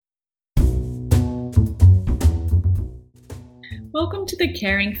Welcome to the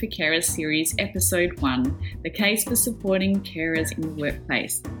Caring for Carers series, episode 1, the case for supporting carers in the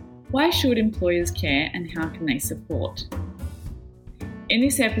workplace. Why should employers care and how can they support? In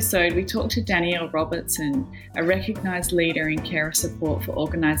this episode, we talk to Danielle Robertson, a recognised leader in carer support for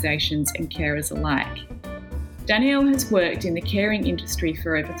organisations and carers alike. Danielle has worked in the caring industry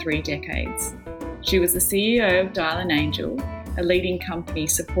for over 3 decades. She was the CEO of Dial an Angel, a leading company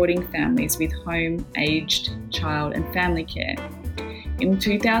supporting families with home, aged, child and family care. In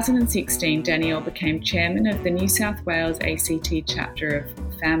 2016, Danielle became chairman of the New South Wales ACT chapter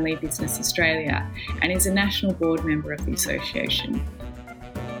of Family Business Australia and is a national board member of the association.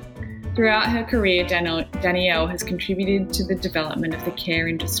 Throughout her career, Danielle has contributed to the development of the care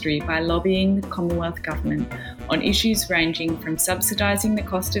industry by lobbying the Commonwealth Government on issues ranging from subsidising the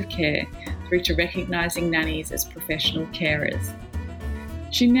cost of care through to recognising nannies as professional carers.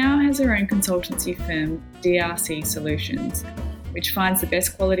 She now has her own consultancy firm, DRC Solutions, which finds the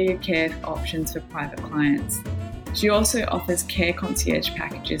best quality of care options for private clients. She also offers care concierge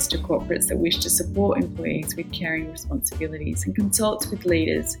packages to corporates that wish to support employees with caring responsibilities and consults with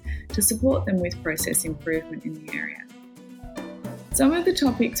leaders to support them with process improvement in the area. Some of the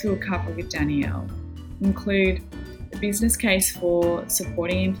topics we'll cover with Danielle include the business case for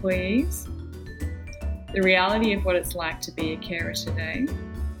supporting employees, the reality of what it's like to be a carer today,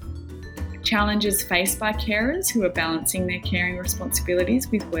 challenges faced by carers who are balancing their caring responsibilities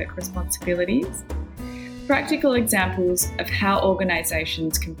with work responsibilities, practical examples of how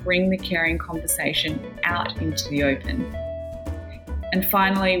organisations can bring the caring conversation out into the open. And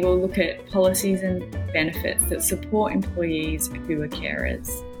finally, we'll look at policies and benefits that support employees who are carers.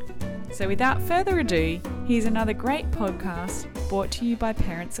 So without further ado, here's another great podcast brought to you by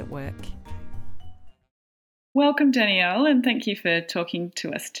Parents at Work. Welcome, Danielle, and thank you for talking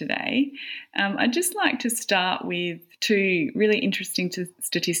to us today. I'd just like to start with 2 really interesting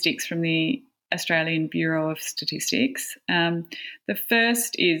statistics from the Australian Bureau of Statistics. The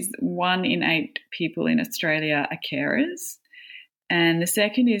first is 1 in 8 people in Australia are carers, and the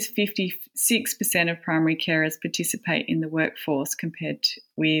second is 56% of primary carers participate in the workforce compared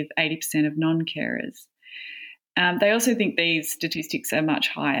with 80% of non-carers. They also think these statistics are much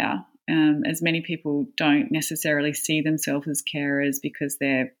higher, as many people don't necessarily see themselves as carers because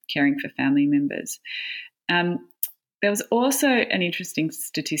they're caring for family members. There was also an interesting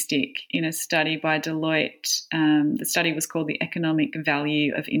statistic in a study by Deloitte. The study was called The Economic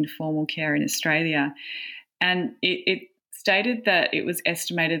Value of Informal Care in Australia, and it stated that it was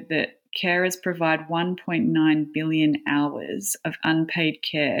estimated that carers provide 1.9 billion hours of unpaid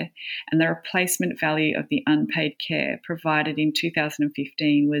care, and the replacement value of the unpaid care provided in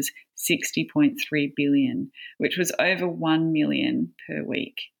 2015 was 60.3 billion, which was over 1 million per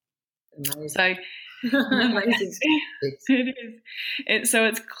week. Amazing. So Amazing statistics. it is. So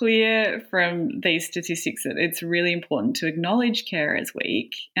it's clear from these statistics that it's really important to acknowledge Carers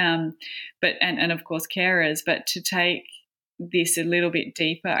Week, but of course carers, but to take this a little bit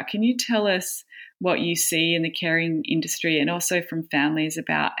deeper. Can you tell us what you see in the caring industry and also from families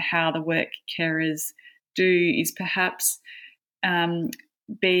about how the work carers do is perhaps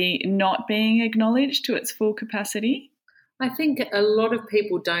not being acknowledged to its full capacity? I think a lot of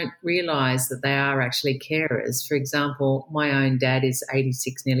people don't realise that they are actually carers. For example, my own dad is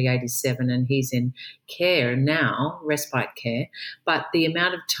 86, nearly 87, and he's in care now, respite care. But the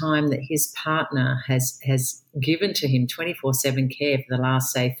amount of time that his partner has given to him 24/7 care for the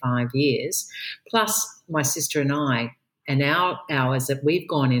last, say, 5 years, plus my sister and I, and our hours that we've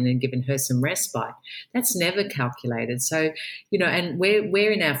gone in and given her some respite, that's never calculated. So, and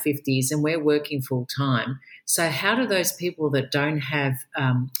we're in our 50s and we're working full time. So how do those people that don't have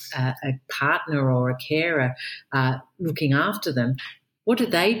a partner or a carer looking after them, what do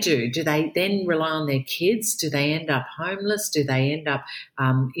they do? Do they then rely on their kids? Do they end up homeless? Do they end up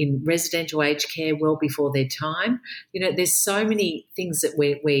in residential aged care well before their time? There's so many things that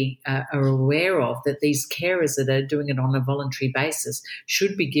we are aware of that these carers that are doing it on a voluntary basis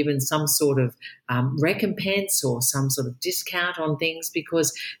should be given some sort of recompense or some sort of discount on things,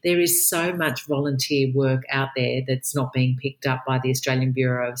 because there is so much volunteer work out there that's not being picked up by the Australian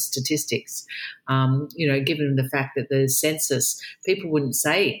Bureau of Statistics. Given the fact that the census, people wouldn't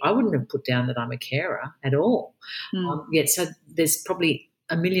say, I wouldn't have put down that I'm a carer at all. Yet so there's probably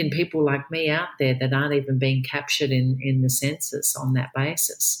 1 million people like me out there that aren't even being captured in the census on that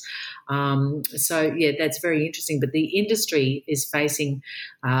basis. That's very interesting. But the industry is facing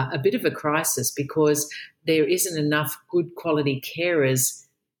a bit of a crisis because there isn't enough good quality carers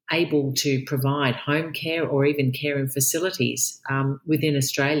able to provide home care or even care in facilities within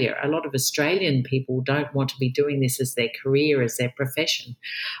Australia. A lot of Australian people don't want to be doing this as their career, as their profession.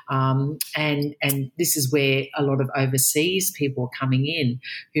 And this is where a lot of overseas people are coming in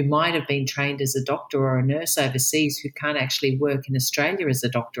who might have been trained as a doctor or a nurse overseas who can't actually work in Australia as a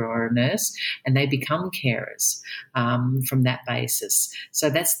doctor or a nurse, and they become carers from that basis. So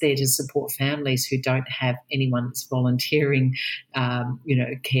that's there to support families who don't have anyone that's volunteering,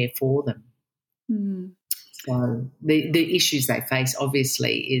 care for them. Mm. So the issues they face,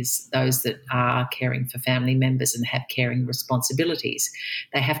 obviously, is those that are caring for family members and have caring responsibilities.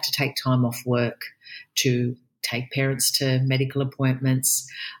 They have to take time off work to take parents to medical appointments,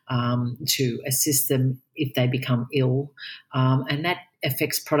 to assist them if they become ill, and that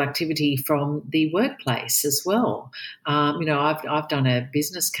affects productivity from the workplace as well. I've done a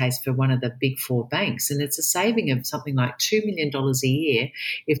business case for one of the big four banks, and it's a saving of something like $2 million a year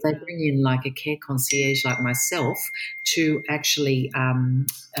if they bring in like a care concierge like myself to actually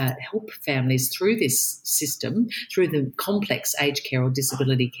help families through this system, through the complex aged care or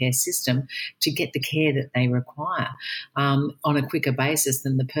disability care system, to get the care that they require on a quicker basis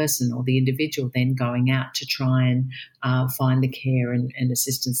than the person or the individual then going out to try and find the care and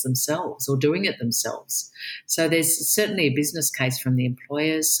assistance themselves or doing it themselves. So there's certainly a business case from the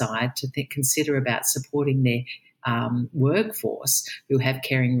employer's side to consider about supporting their workforce who have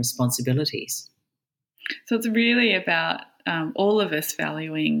caring responsibilities. So it's really about all of us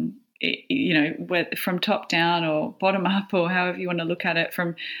valuing, whether from top down or bottom up or however you want to look at it,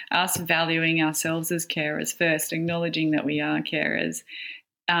 from us valuing ourselves as carers first, acknowledging that we are carers,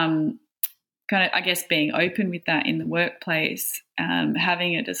 kind of, I guess, being open with that in the workplace,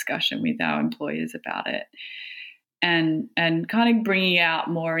 having a discussion with our employers about it, and kind of bringing out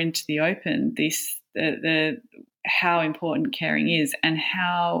more into the open the how important caring is and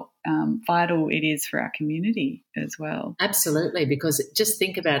how vital it is for our community as well. Absolutely, because just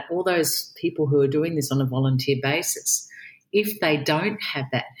think about all those people who are doing this on a volunteer basis. If they don't have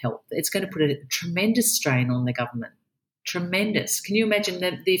that help, it's going to put a tremendous strain on the government. Tremendous. Can you imagine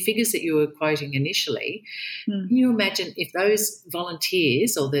the figures that you were quoting initially? Can you imagine if those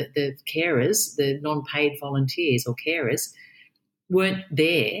volunteers or the carers, the non-paid volunteers or carers weren't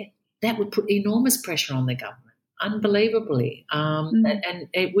there? That would put enormous pressure on the government, unbelievably. And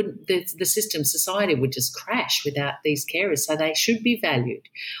it wouldn't. The system, society would just crash without these carers. So they should be valued.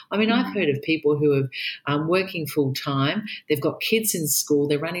 I mean, I've heard of people who are working full time. They've got kids in school.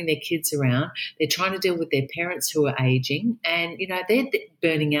 They're running their kids around. They're trying to deal with their parents who are aging, and they're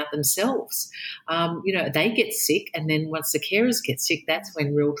burning out themselves. They get sick, and then once the carers get sick, that's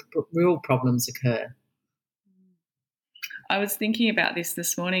when real problems occur. I was thinking about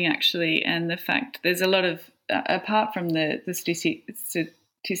this morning, actually, and the fact there's a lot of, apart from the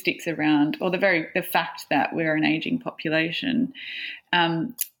statistics around, or the fact that we're an ageing population,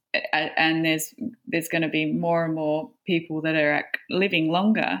 and there's going to be more and more people that are living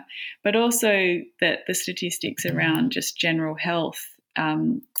longer, but also that the statistics around just general health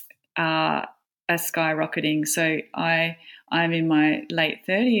are skyrocketing. So I'm in my late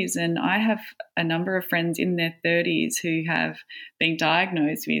 30s, and I have a number of friends in their 30s who have been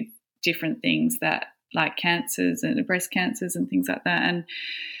diagnosed with different things that, like cancers and breast cancers and things like that. And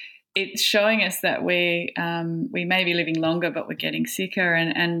it's showing us that we may be living longer, but we're getting sicker.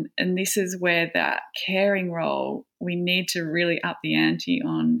 And this is where that caring role, we need to really up the ante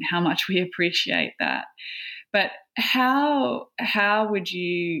on how much we appreciate that. But how would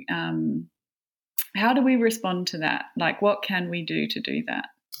you how do we respond to that? Like, what can we do to do that?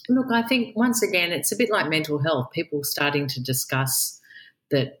 Look, I think once again, it's a bit like mental health. People starting to discuss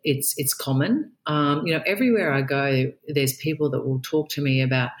that it's common. Everywhere I go, there's people that will talk to me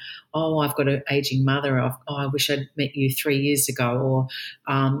about, I've got an aging mother. I wish I'd met you 3 years ago. Or,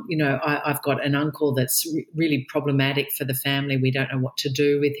 I've got an uncle that's really problematic for the family. We don't know what to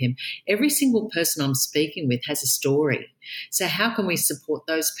do with him. Every single person I'm speaking with has a story. So how can we support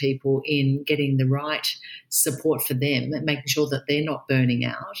those people in getting the right support for them, making sure that they're not burning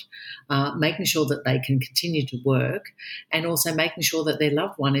out, making sure that they can continue to work, and also making sure that their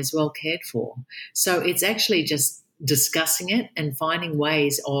loved one is well cared for. So it's actually just discussing it and finding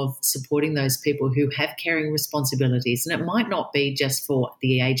ways of supporting those people who have caring responsibilities. And it might not be just for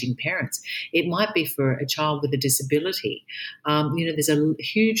the aging parents. It might be for a child with a disability. There's a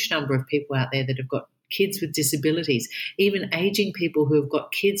huge number of people out there that have got kids with disabilities, even aging people who have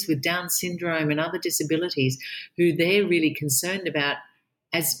got kids with Down syndrome and other disabilities, who they're really concerned about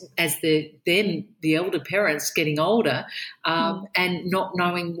as the elder parents getting older, and not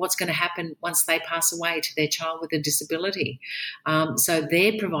knowing what's going to happen once they pass away to their child with a disability. So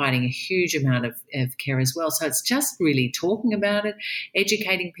they're providing a huge amount of care as well. So it's just really talking about it,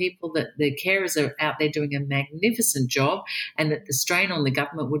 educating people that the carers are out there doing a magnificent job, and that the strain on the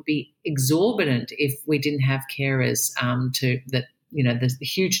government would be exorbitant if we didn't have carers there's a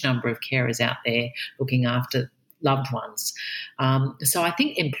huge number of carers out there looking after loved ones. So I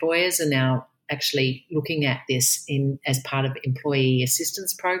think employers are now actually looking at this as part of employee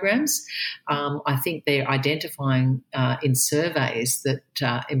assistance programs. I think they're identifying in surveys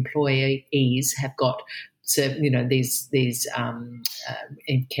that employees have got these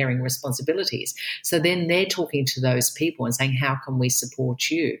caring responsibilities. So then they're talking to those people and saying, how can we support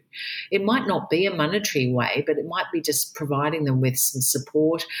you? It might not be a monetary way, but it might be just providing them with some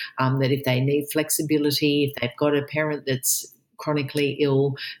support, that if they need flexibility, if they've got a parent that's chronically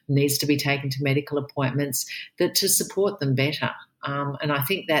ill, needs to be taken to medical appointments, that to support them better. And I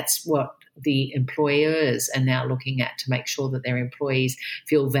think that's what the employers are now looking at, to make sure that their employees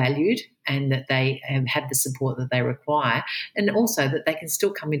feel valued and that they have the support that they require, and also that they can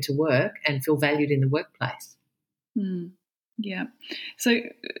still come into work and feel valued in the workplace. Yeah. So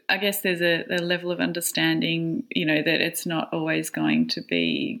I guess there's a level of understanding, that it's not always going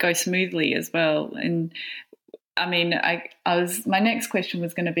to go smoothly as well. And I mean, my next question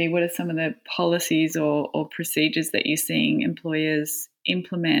was going to be, what are some of the policies or procedures that you're seeing employers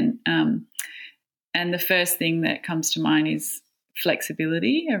implement? And the first thing that comes to mind is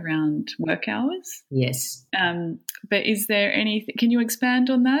flexibility around work hours. Yes. But is there anything, can you expand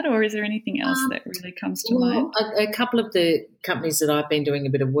on that, or is there anything else that really comes to mind? A couple of the companies that I've been doing a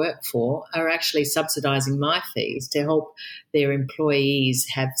bit of work for are actually subsidising my fees to help their employees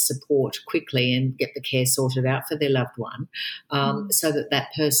have support quickly and get the care sorted out for their loved one, so that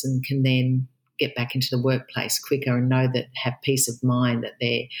person can then get back into the workplace quicker and have peace of mind that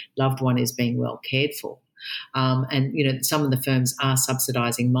their loved one is being well cared for. And some of the firms are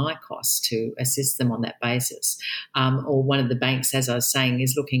subsidising my costs to assist them on that basis. Or one of the banks, as I was saying,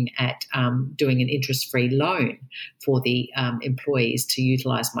 is looking at doing an interest-free loan for the employees to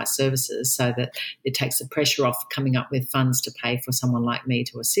utilise my services, so that it takes the pressure off coming up with funds to pay for someone like me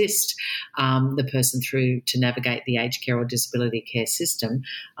to assist the person through to navigate the aged care or disability care system,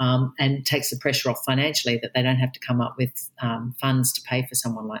 and takes the pressure off financially, that they don't have to come up with funds to pay for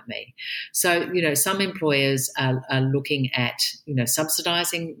someone like me. So, some employers are looking at,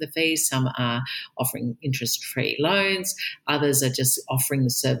 subsidising the fees. Some are offering interest-free loans. Others are just offering the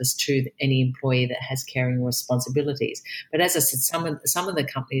service to any employee that has caring responsibilities. But as I said, some of the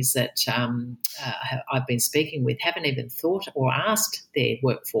companies that I've been speaking with haven't even thought or asked their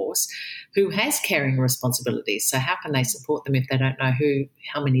workforce who has caring responsibilities. So how can they support them if they don't know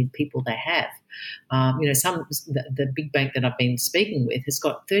how many people they have? The big bank that I've been speaking with has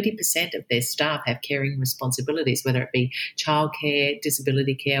got 30% of their staff have caring responsibilities, whether it be childcare,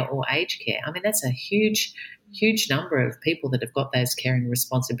 disability care, or aged care. I mean, that's a huge, huge number of people that have got those caring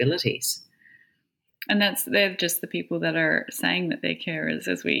responsibilities. And they're just the people that are saying that they're carers,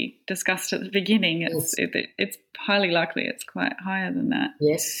 as we discussed at the beginning. It's highly likely it's quite higher than that.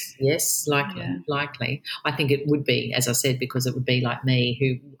 Yes, likely. I think it would be, as I said, because it would be like me,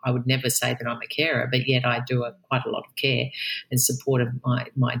 who I would never say that I'm a carer, but yet I do quite a lot of care and support of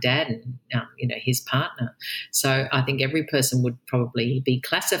my dad and his partner. So I think every person would probably be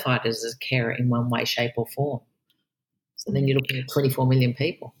classified as a carer in one way, shape, or form. So then you're looking at 24 million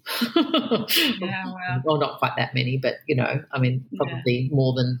people. Yeah, wow. Well, not quite that many, but, probably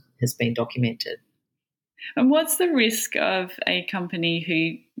more than has been documented. And what's the risk of a company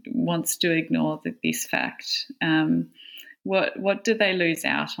who wants to ignore this fact? What do they lose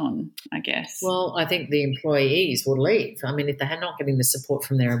out on, I guess? Well, I think the employees will leave. I mean, if they're not getting the support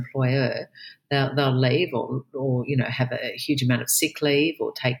from their employer, they'll leave or have a huge amount of sick leave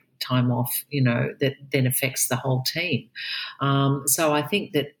or take time off, that then affects the whole team. So I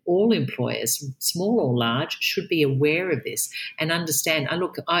think that all employers, small or large, should be aware of this and understand.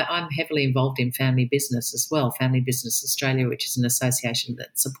 I'm heavily involved in family business as well, Family Business Australia, which is an association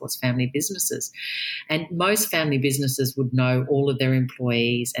that supports family businesses. And most family businesses would know all of their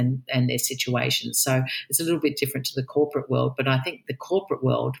employees and their situations. So it's a little bit different to the corporate world. But I think the corporate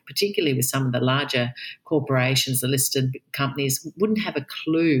world, particularly with some of the larger corporations, the listed companies, wouldn't have a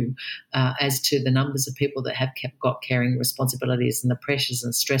clue as to the numbers of people that have got caring responsibilities and the pressures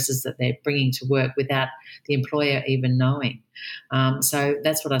and stresses that they're bringing to work without the employer even knowing. So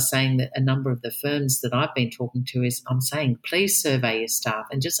that's what I was saying, that a number of the firms that I've been talking to is I'm saying, please survey your staff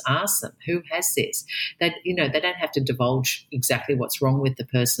and just ask them who has this. That, they don't have to divulge exactly what's wrong with the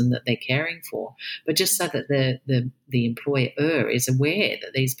person that they're caring for, but just so that the employer is aware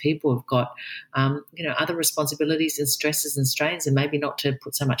that these people have got, other responsibilities and stresses and strains, and maybe not to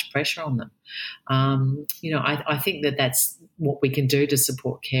put so much pressure on them. I think that that's what we can do to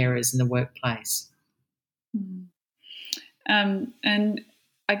support carers in the workplace. And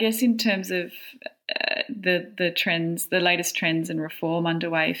I guess in terms of the trends, the latest trends and reform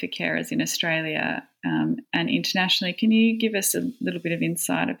underway for carers in Australia and internationally, can you give us a little bit of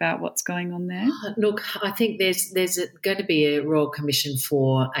insight about what's going on there? Look, I think there's going to be a Royal Commission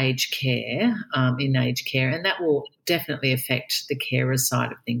for aged care in aged care, and that will definitely affect the carer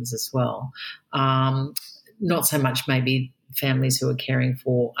side of things as well. Not so much maybe families who are caring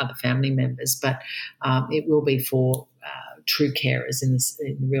for other family members, but it will be for true carers in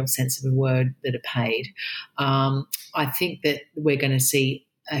the real sense of the word that are paid. I think that we're going to see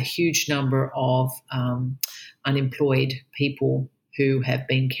a huge number of unemployed people who have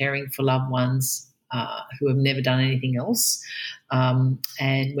been caring for loved ones who have never done anything else. And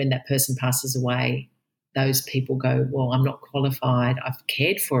when that person passes away, those people go, well, I'm not qualified. I've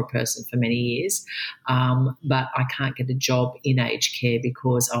cared for a person for many years, but I can't get a job in aged care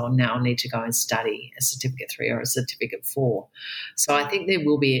because I'll now need to go and study a Certificate 3 or a Certificate 4. So I think there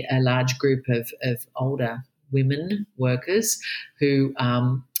will be a large group of older women workers who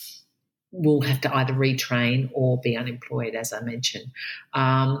will have to either retrain or be unemployed, as I mentioned.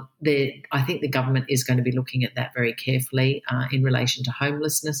 I think the government is going to be looking at that very carefully in relation to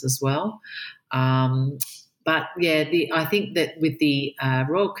homelessness as well. But yeah, I think that with the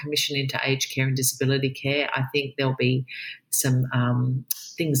Royal Commission into Aged Care and Disability Care, I think there'll be some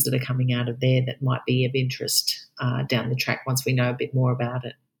things that are coming out of there that might be of interest down the track once we know a bit more about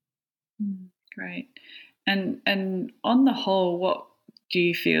it. Great. And on the whole, what do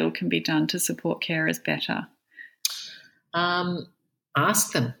you feel can be done to support carers better?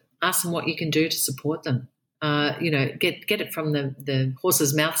 Ask them what you can do to support them. Get it from the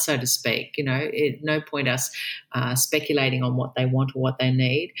horse's mouth, so to speak. No point us speculating on what they want or what they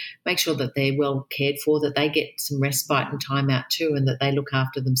need. Make sure that they're well cared for, that they get some respite and time out too, and that they look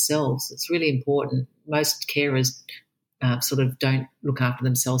after themselves. It's really important. Most carers sort of don't look after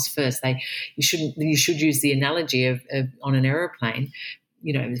themselves first. You should use the analogy of on an aeroplane.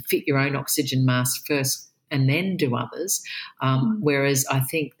 Fit your own oxygen mask first and then do others. Whereas I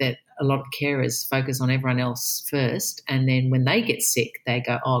think that a lot of carers focus on everyone else first, and then when they get sick, they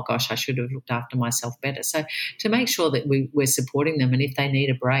go, oh, gosh, I should have looked after myself better. So to make sure that we're supporting them, and if they need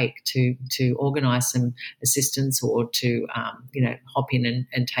a break, to organise some assistance or to, hop in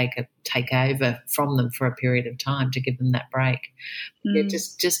and take over from them for a period of time to give them that break. Yeah,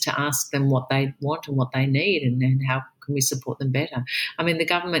 just to ask them what they want and what they need, and then how can we support them better. I mean, the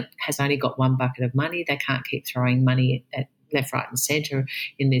government has only got one bucket of money. They can't keep throwing money at left, right and centre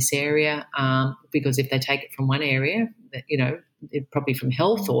in this area because if they take it from one area, probably from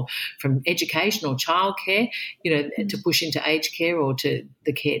health or from education or childcare, to push into aged care or to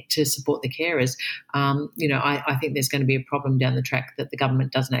the care to support the carers, I think there's going to be a problem down the track that the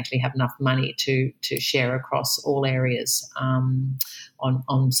government doesn't actually have enough money to share across all areas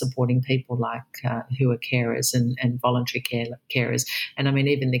on supporting people like who are carers and voluntary carers. And I mean,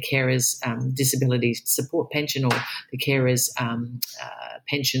 even the carers disability support pension or the carers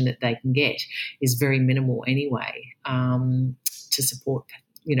pension that they can get is very minimal anyway. To support,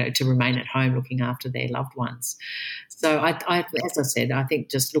 to remain at home looking after their loved ones. So I as I said, I think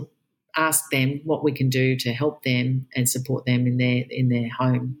just ask them what we can do to help them and support them in their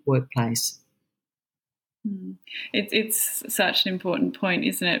home workplace. It's such an important point,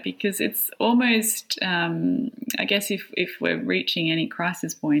 isn't it? Because it's almost, I guess, if we're reaching any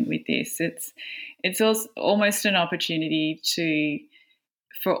crisis point with this, it's also almost an opportunity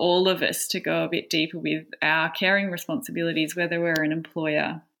for all of us to go a bit deeper with our caring responsibilities, whether we're an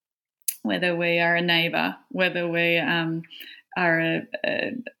employer, whether we are a neighbour, whether we are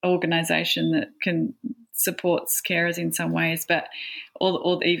an organisation that supports carers in some ways, but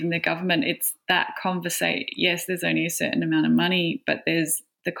or even the government. It's that conversation. Yes, there's only a certain amount of money, but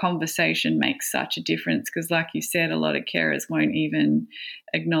the conversation makes such a difference because, like you said, a lot of carers won't even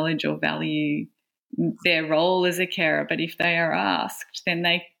acknowledge or value their role as a carer, but if they are asked, then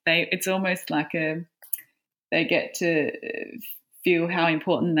they it's almost like they get to feel how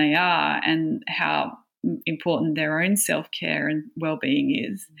important they are and how important their own self-care and well-being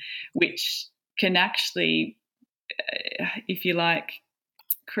is, which can actually, if you like,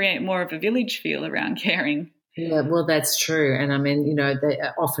 create more of a village feel around caring. Yeah, well, that's true. And I mean,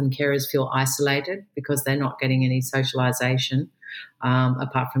 often carers feel isolated because they're not getting any socialization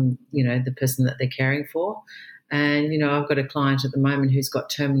apart from, the person that they're caring for. And, I've got a client at the moment who's got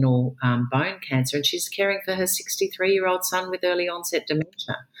terminal bone cancer, and she's caring for her 63-year-old son with early onset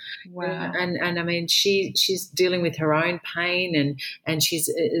dementia. Wow. And I mean, she's dealing with her own pain and she's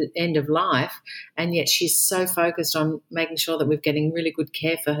end of life, and yet she's so focused on making sure that we're getting really good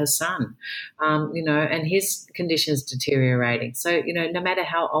care for her son, and his condition's deteriorating. So, no matter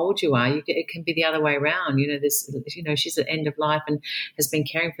how old you are, it can be the other way around. She's at end of life and has been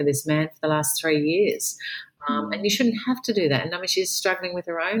caring for this man for the last 3 years. And you shouldn't have to do that. And I mean, she's struggling with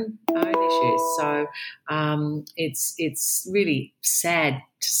her own issues. So it's really sad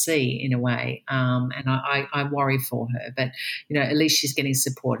to see in a way. And I worry for her. But, at least she's getting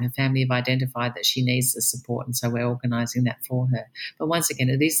support. Her family have identified that she needs the support. And so we're organising that for her. But once again,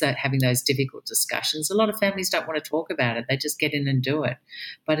 it is that having those difficult discussions. A lot of families don't want to talk about it. They just get in and do it.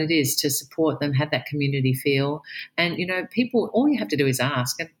 But it is to support them, have that community feel. And, people, all you have to do is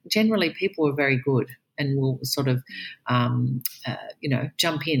ask. And generally people are very good and will sort of,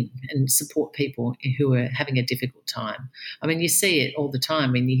 jump in and support people who are having a difficult time. I mean, you see it all the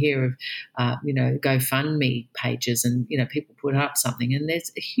time when you hear of, GoFundMe pages and, people put up something and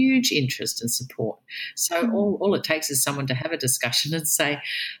there's a huge interest and support. So all it takes is someone to have a discussion and say,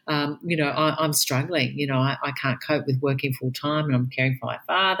 I'm struggling, I can't cope with working full time and I'm caring for my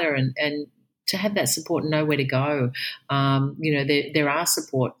father and to have that support and know where to go. There are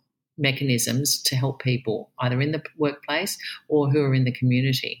support mechanisms to help people either in the workplace or who are in the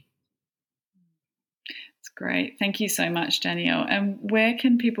community. That's great. Thank you so much, Danielle. And where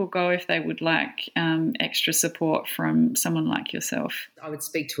can people go if they would like extra support from someone like yourself? I would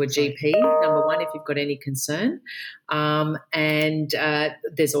speak to a GP, number one, if you've got any concern. And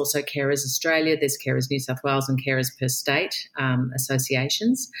there's also Carers Australia, there's Carers New South Wales and Carers per state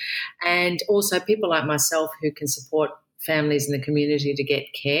associations. And also people like myself who can support families in the community to get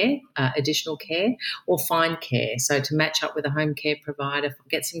care, additional care, or find care. So to match up with a home care provider,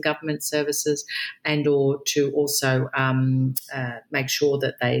 get some government services, and or to also make sure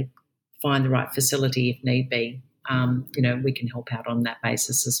that they find the right facility if need be. We can help out on that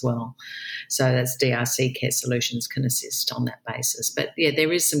basis as well. So that's DRC Care Solutions can assist on that basis. But, yeah,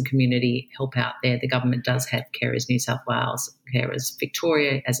 there is some community help out there. The government does have Carers New South Wales, Carers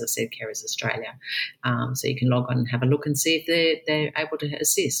Victoria, as I said, Carers Australia. So you can log on and have a look and see if they're able to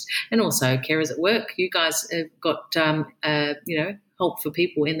assist. And also Carers at Work, you guys have got, help for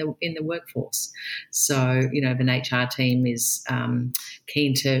people in the workforce. So, if an HR team is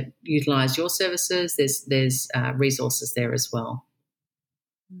keen to utilise your services, there's resources there as well.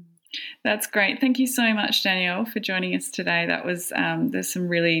 That's great. Thank you so much, Danielle, for joining us today. That was there's some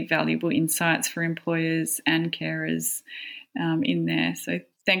really valuable insights for employers and carers in there. So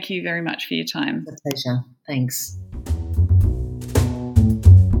thank you very much for your time. It's a pleasure. Thanks.